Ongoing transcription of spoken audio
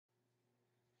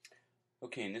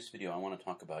Okay, in this video I want to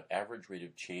talk about average rate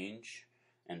of change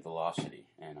and velocity.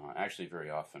 And actually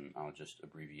very often I'll just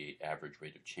abbreviate average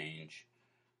rate of change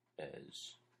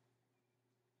as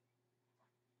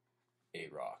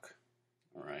AROC.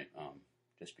 Alright,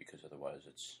 just because otherwise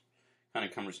it's kind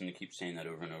of cumbersome to keep saying that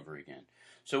over and over again.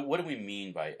 So what do we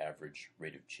mean by average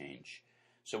rate of change?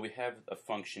 So we have a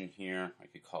function here, I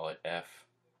could call it f,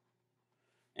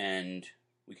 and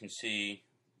we can see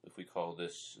if we call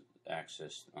this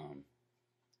axis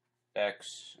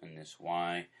x and this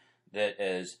y, that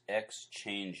as x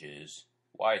changes,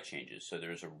 y changes. So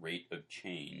there's a rate of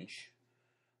change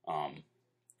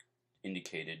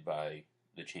indicated by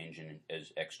the change in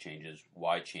as x changes,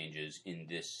 y changes in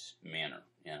this manner.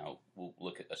 We'll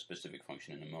look at a specific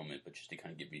function in a moment, but just to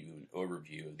kind of give you an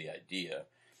overview of the idea,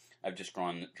 I've just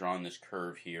drawn this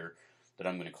curve here that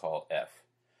I'm going to call f.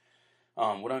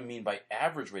 What I mean by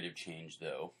average rate of change,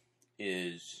 though,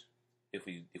 is if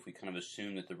we kind of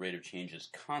assume that the rate of change is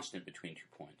constant between 2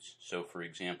 points. So, for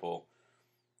example,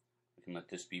 we can let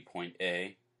this be point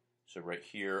A. So right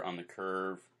here on the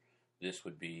curve, this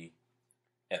would be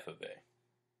f of A.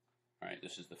 All right,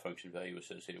 this is the function value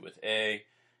associated with A,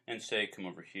 and say come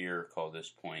over here, call this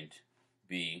point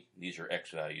B. These are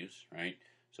x values, right?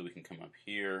 So we can come up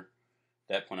here,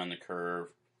 that point on the curve,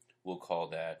 we'll call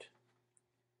that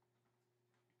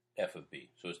f of B.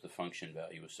 So it's the function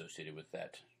value associated with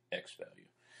that x value.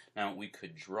 Now we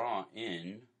could draw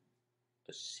in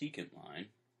a secant line.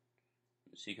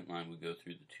 The secant line would go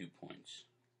through the 2 points.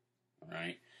 All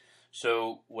right.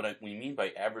 So what we mean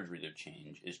by average rate of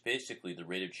change is basically the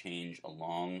rate of change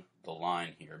along the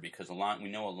line here, because we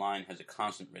know a line has a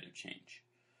constant rate of change.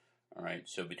 All right.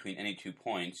 So between any 2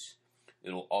 points,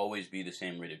 it'll always be the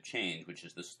same rate of change, which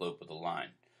is the slope of the line.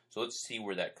 So let's see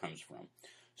where that comes from.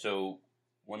 So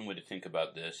one way to think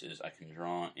about this is I can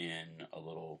draw in a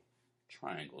little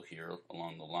triangle here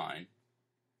along the line.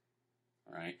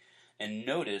 All right. And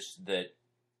notice that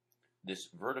this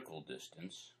vertical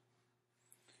distance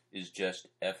is just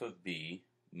f of b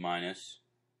minus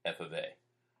f of a.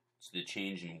 It's the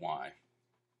change in y,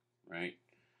 right?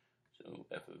 So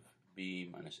f of b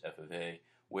minus f of a,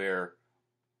 where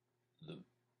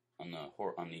on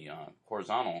the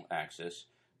horizontal axis,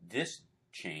 this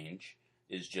change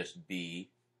is just b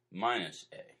minus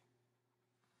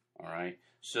a. All right.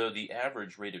 So the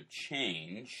average rate of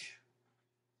change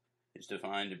is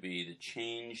defined to be the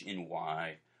change in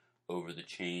y over the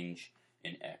change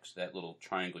in x. That little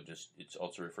triangle it's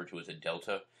also referred to as a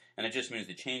delta, and it just means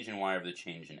the change in y over the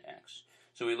change in x.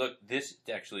 So we look, this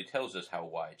actually tells us how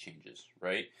y changes,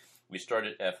 right? We start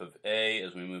at f of a,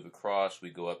 as we move across, we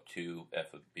go up to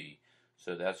f of b.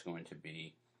 So that's going to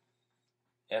be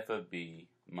f of b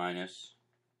minus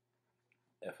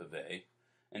f of a.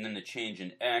 And then the change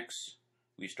in x,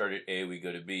 we start at a, we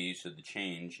go to b, so the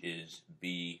change is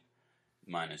b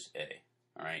minus a.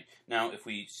 All right. Now, if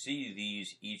we see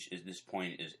these each as this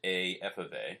point is a f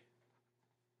of a,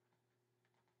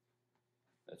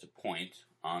 that's a point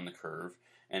on the curve,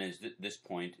 and as this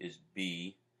point is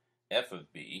b f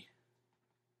of b,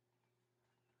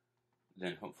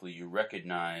 then hopefully you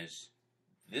recognize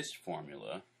this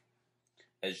formula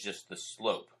as just the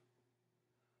slope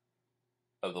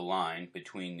of the line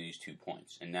between these 2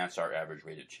 points, and that's our average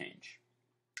rate of change.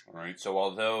 All right. So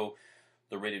although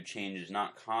the rate of change is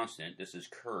not constant, this is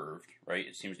curved, right?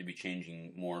 It seems to be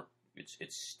changing more, it's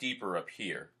steeper up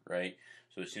here, right?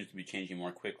 So it seems to be changing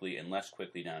more quickly and less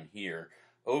quickly down here.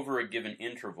 Over a given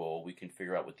interval, we can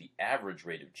figure out what the average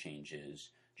rate of change is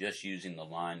just using the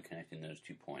line connecting those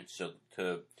 2 points. So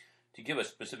to give a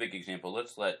specific example,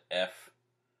 let's let f,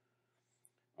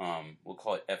 we'll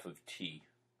call it f of t.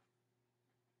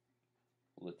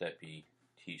 We'll let that be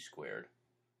t squared.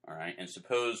 All right, and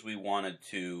suppose we wanted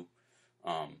to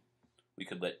we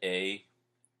could let a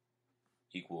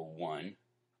equal 1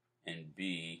 and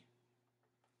b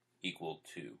equal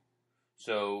 2.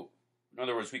 So, in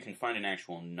other words, we can find an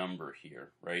actual number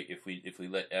here, right? If we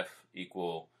let f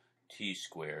equal t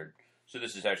squared, so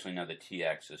this is actually now the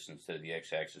t-axis instead of the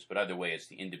x-axis, but either way, it's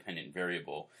the independent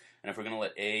variable. And if we're going to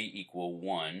let a equal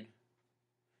 1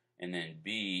 and then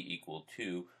b equal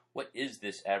 2, what is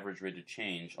this average rate of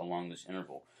change along this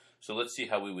interval? So let's see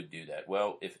how we would do that.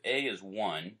 Well, if a is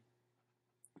 1,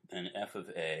 then f of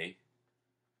a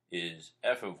is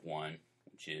f of 1,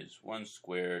 which is 1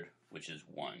 squared, which is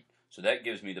 1. So that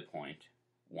gives me the point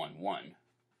 1, 1.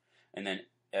 And then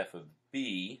f of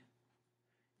b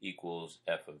equals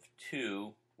f of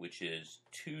 2, which is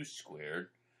 2 squared,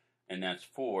 and that's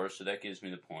 4, so that gives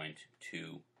me the point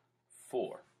 2,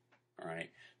 4. All right.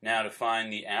 Now to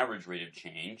find the average rate of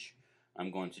change,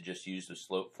 I'm going to just use the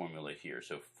slope formula here.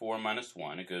 So 4 minus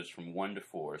 1, it goes from 1 to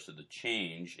 4, so the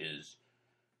change is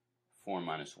 4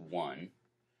 minus 1.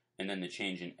 And then the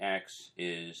change in x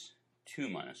is 2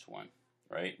 minus 1,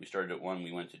 right? We started at 1,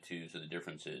 we went to 2, so the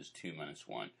difference is 2 minus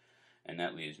 1. And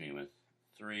that leaves me with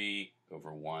 3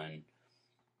 over 1,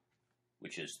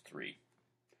 which is 3.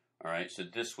 All right, so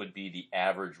this would be the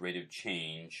average rate of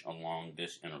change along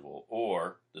this interval,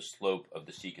 or the slope of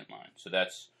the secant line. So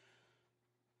that's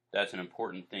an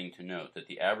important thing to note, that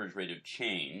the average rate of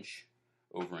change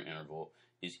over an interval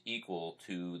is equal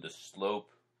to the slope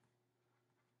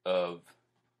of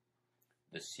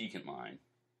the secant line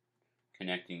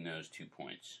connecting those 2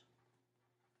 points.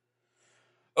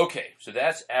 Okay, so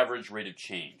that's average rate of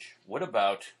change. What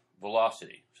about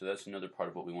velocity? So that's another part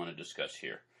of what we want to discuss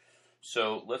here.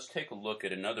 So let's take a look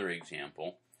at another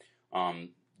example.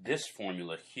 This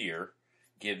formula here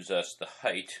gives us the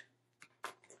height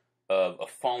of a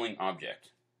falling object,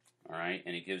 all right,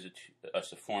 and it gives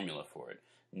us a formula for it.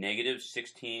 Negative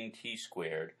 16t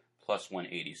squared plus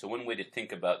 180. So one way to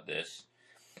think about this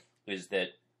is that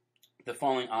the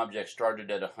falling object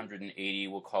started at 180.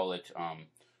 We'll call it,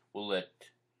 we'll let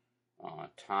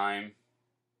time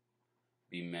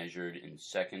be measured in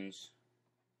seconds,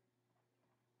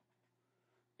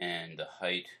 and the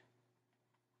height,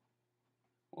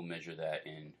 we'll measure that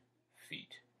in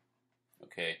feet.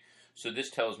 Okay, so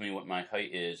this tells me what my height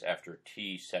is after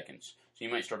t seconds. So you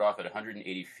might start off at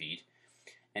 180 feet,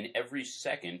 and every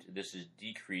second this is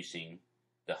decreasing,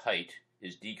 the height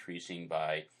is decreasing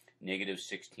by negative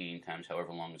 16 times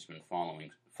however long it's been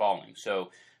falling.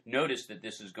 So notice that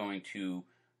this is going to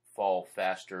fall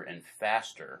faster and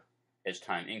faster as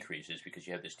time increases because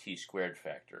you have this t squared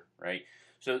factor, right?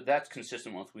 So that's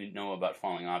consistent with what we know about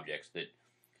falling objects, that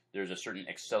there's a certain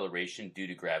acceleration due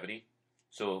to gravity.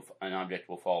 So if an object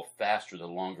will fall faster the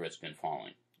longer it's been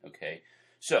falling, okay?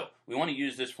 So we want to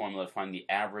use this formula to find the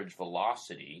average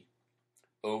velocity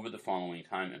over the following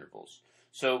time intervals.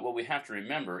 So what we have to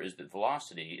remember is that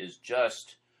velocity is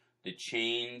just the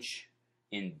change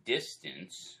in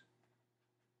distance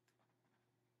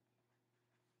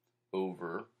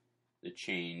over the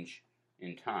change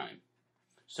in time.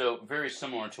 So very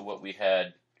similar to what we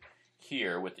had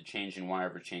here with the change in y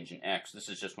over change in x. This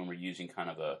is just when we're using kind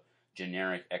of a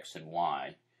generic x and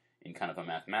y in kind of a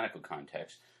mathematical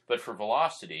context. But for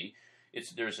velocity,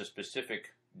 there's a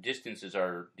specific distance is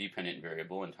our dependent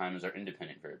variable and time is our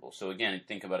independent variable. So again,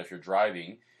 think about if you're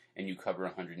driving and you cover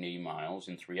 180 miles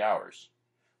in 3 hours.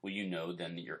 Well, you know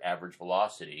then that your average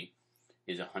velocity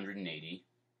is 180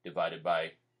 divided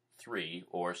by 3,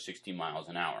 or 60 miles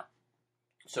an hour.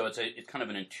 So it's kind of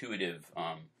an intuitive,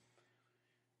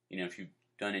 if you've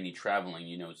done any traveling,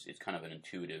 you know it's kind of an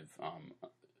intuitive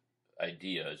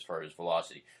idea as far as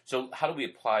velocity. So how do we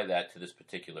apply that to this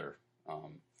particular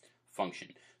function?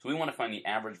 So we want to find the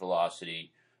average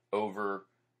velocity over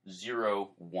 0,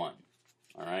 1.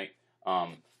 All right.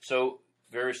 So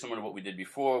very similar to what we did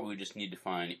before, we just need to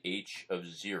find h of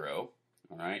 0.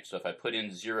 All right. So if I put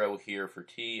in 0 here for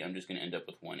t, I'm just going to end up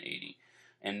with 180.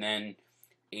 And then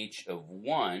h of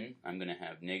 1, I'm going to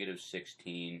have negative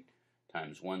 16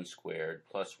 times 1 squared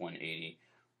plus 180,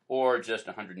 or just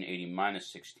 180 minus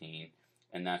 16,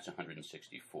 and that's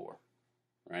 164,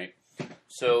 right?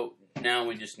 So now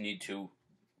we just need to,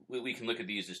 we can look at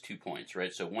these as 2 points,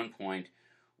 right? So 1 point,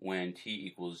 when t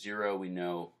equals 0, we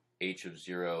know h of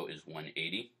 0 is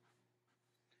 180.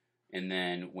 And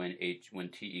then when t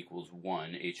equals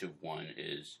 1, h of 1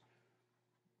 is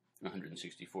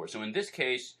 164. So in this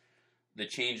case, the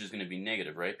change is going to be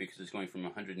negative, right? Because it's going from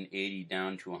 180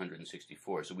 down to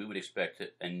 164. So we would expect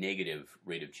a negative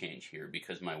rate of change here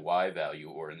because my y value,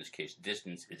 or in this case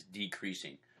distance, is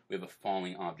decreasing. We have a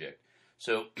falling object.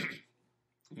 So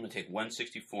I'm going to take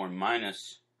 164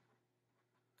 minus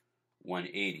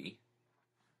 180,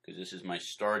 because this is my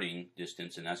starting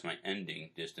distance and that's my ending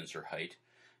distance or height.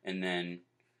 And then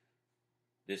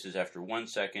this is after 1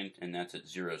 second, and that's at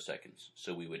 0 seconds.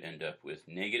 So we would end up with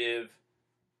negative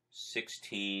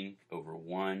 16 over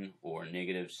 1, or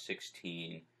negative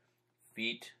 16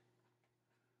 feet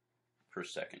per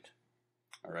second.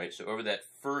 All right, so over that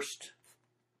first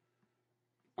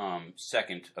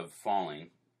second of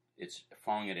falling, it's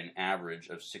falling at an average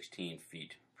of 16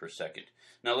 feet per second.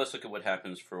 Now let's look at what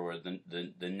happens for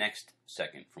the next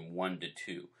second, from 1 to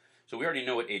 2. So we already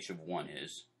know what h of 1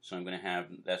 is, so I'm going to have,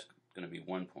 that's going to be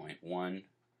 1.164.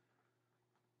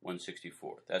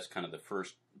 That's kind of the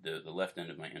first, the left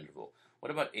end of my interval.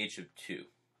 What about h of 2?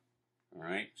 All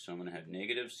right, so I'm going to have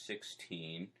negative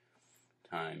 16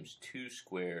 times 2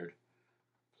 squared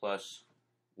plus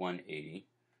 180.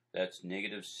 That's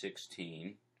negative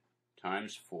 16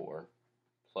 times 4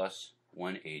 plus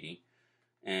 180.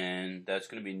 And that's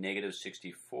going to be negative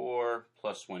 64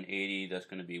 plus 180. That's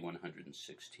going to be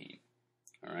 116.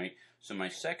 All right. So my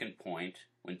second point,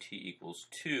 when t equals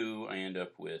 2, I end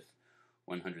up with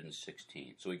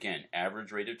 116. So again,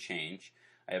 average rate of change.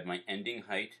 I have my ending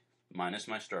height minus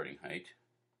my starting height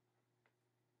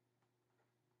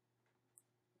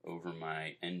over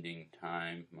my ending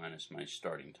time minus my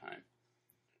starting time.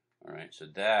 All right, so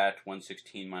that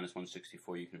 116 minus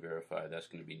 164, you can verify, that's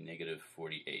going to be negative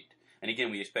 48. And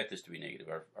again, we expect this to be negative.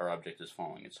 Our object is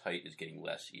falling. Its height is getting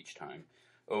less each time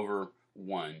over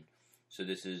 1. So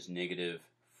this is negative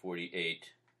 48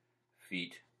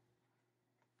 feet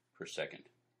per second.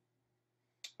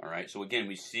 All right, so again,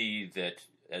 we see that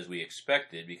as we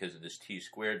expected, because of this t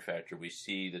squared factor, we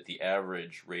see that the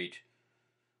average rate,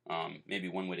 maybe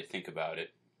one way to think about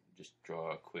it, just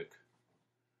draw a quick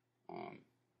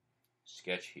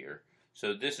sketch here.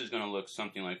 So this is going to look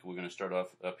something like, we're going to start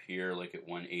off up here like at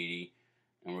 180,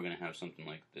 and we're going to have something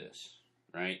like this,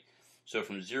 right? So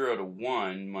from 0 to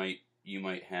 1, you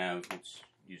might have, let's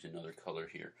use another color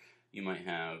here, you might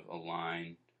have a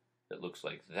line that looks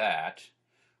like that,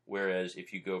 whereas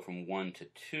if you go from 1 to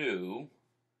 2,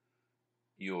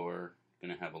 you're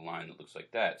going to have a line that looks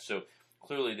like that. So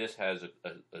clearly this has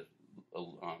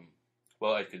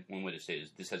one way to say it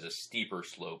is this has a steeper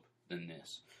slope than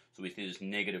this. So if this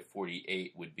negative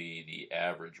 48 would be the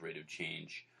average rate of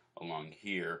change along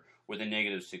here, where the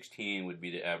negative 16 would be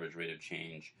the average rate of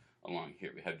change along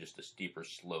here. We have just a steeper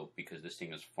slope because this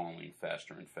thing is falling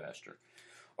faster and faster.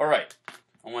 All right,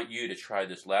 I want you to try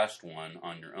this last one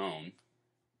on your own.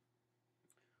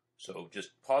 So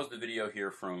just pause the video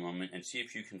here for a moment and see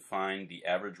if you can find the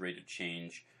average rate of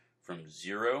change from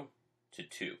 0 to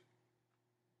 2.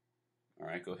 All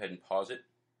right, go ahead and pause it.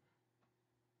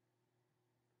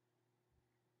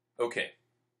 Okay,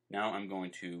 now I'm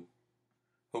going to,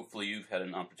 hopefully you've had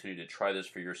an opportunity to try this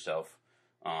for yourself.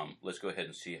 Let's go ahead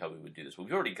and see how we would do this. Well,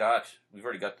 we've already got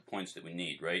the points that we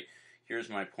need, right? Here's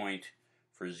my point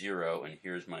for 0, and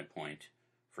here's my point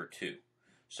for 2.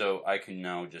 So I can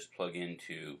now just plug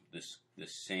into this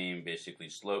same basically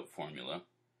slope formula.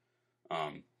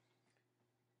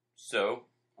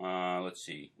 Let's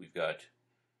see. We've got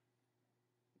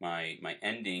my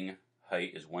ending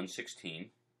height is 116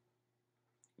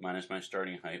 minus my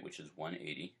starting height, which is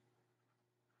 180,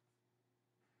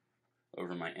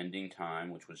 over my ending time,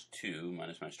 which was 2,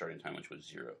 minus my starting time, which was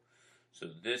 0. So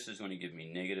this is going to give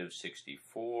me negative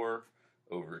 64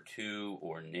 over 2,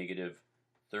 or negative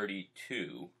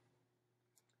 32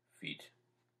 feet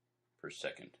per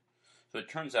second. So it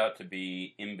turns out to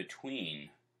be in between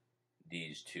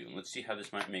these two. And let's see how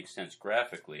this might make sense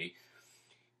graphically.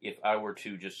 If I were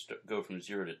to just go from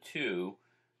 0 to 2,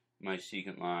 my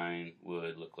secant line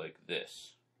would look like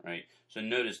this, right? So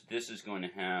notice this is going to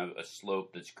have a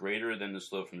slope that's greater than the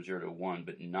slope from 0 to 1,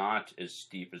 but not as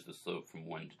steep as the slope from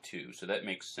 1 to 2. So that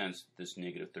makes sense that this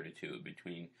negative 32 would be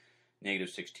between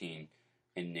negative 16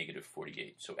 and negative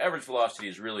 48. So average velocity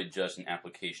is really just an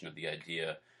application of the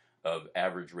idea of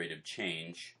average rate of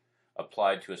change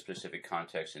applied to a specific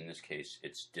context. In this case,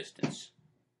 it's distance.